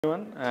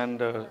Everyone,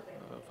 and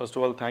first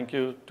of all, thank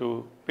you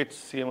to Pitch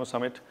CMO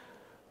Summit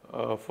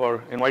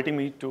for inviting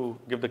me to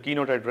give the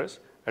keynote address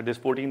at this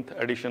 14th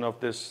edition of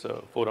this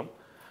forum.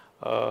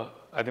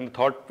 I think the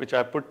thought which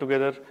I put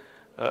together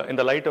in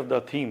the light of the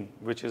theme,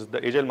 which is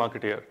the agile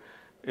marketeer,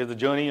 is the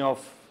journey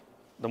of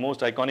the most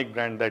iconic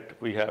brand that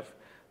we have,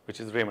 which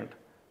is Raymond,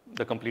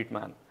 the complete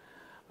man.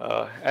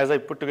 As I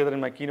put together in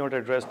my keynote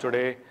address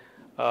today,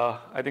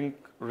 I think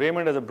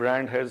Raymond as a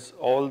brand has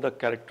all the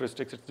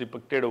characteristics it's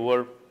depicted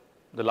over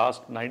the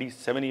last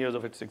 97 years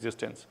of its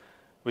existence,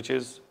 which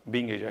is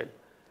being agile.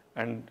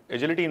 And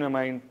agility in my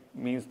mind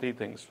means three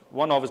things.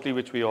 One, obviously,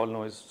 which we all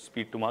know is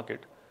speed to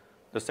market.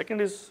 The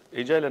second is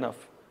agile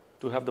enough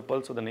to have the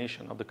pulse of the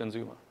nation, of the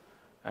consumer.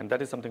 And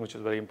that is something which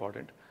is very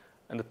important.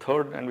 And the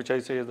third, and which I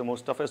say is the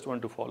most toughest one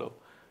to follow,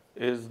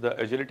 is the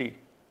agility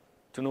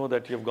to know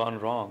that you've gone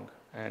wrong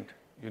and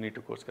you need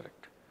to course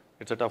correct.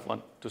 It's a tough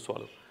one to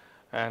swallow.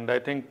 And I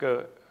think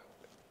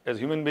as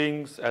human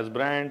beings, as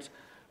brands,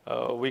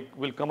 we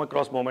will come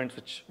across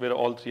moments where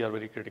all three are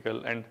very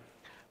critical. And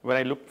when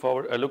I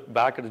look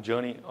back at the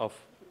journey of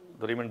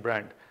the Raymond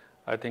brand,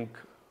 I think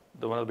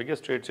one of the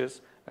biggest traits is,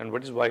 and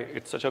what is why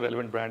it's such a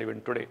relevant brand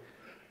even today,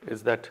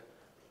 is that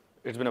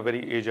it's been a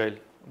very agile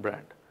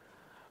brand.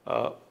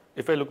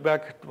 If I look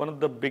back, one of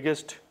the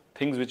biggest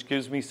things which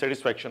gives me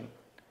satisfaction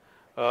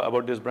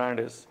about this brand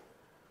is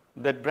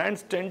that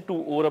brands tend to,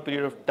 over a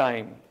period of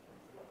time,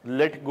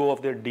 let go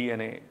of their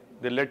DNA.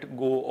 They let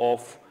go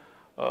of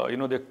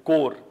their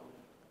core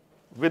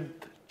with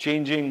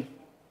changing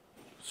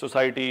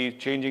society,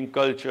 changing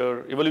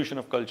culture, evolution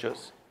of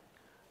cultures.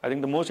 I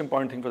think the most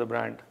important thing for the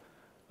brand,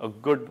 a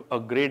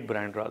great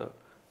brand rather,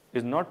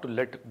 is not to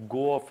let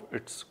go of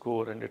its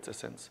core and its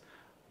essence,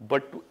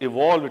 but to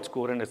evolve its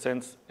core and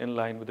essence in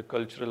line with the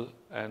cultural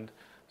and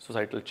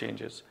societal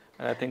changes.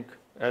 And I think,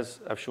 as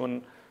I've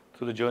shown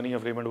through the journey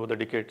of Raymond over the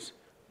decades,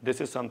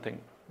 this is something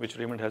which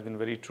Raymond has been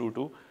very true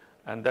to,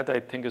 and that I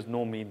think is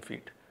no mean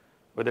feat.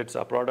 Whether it's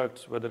our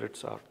products, whether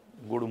it's our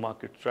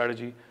go-to-market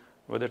strategy,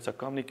 whether it's our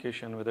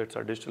communication, whether it's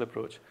our digital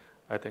approach,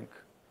 I think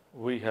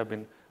we have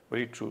been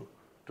very true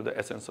to the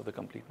essence of the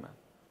complete man.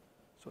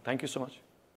 So thank you so much.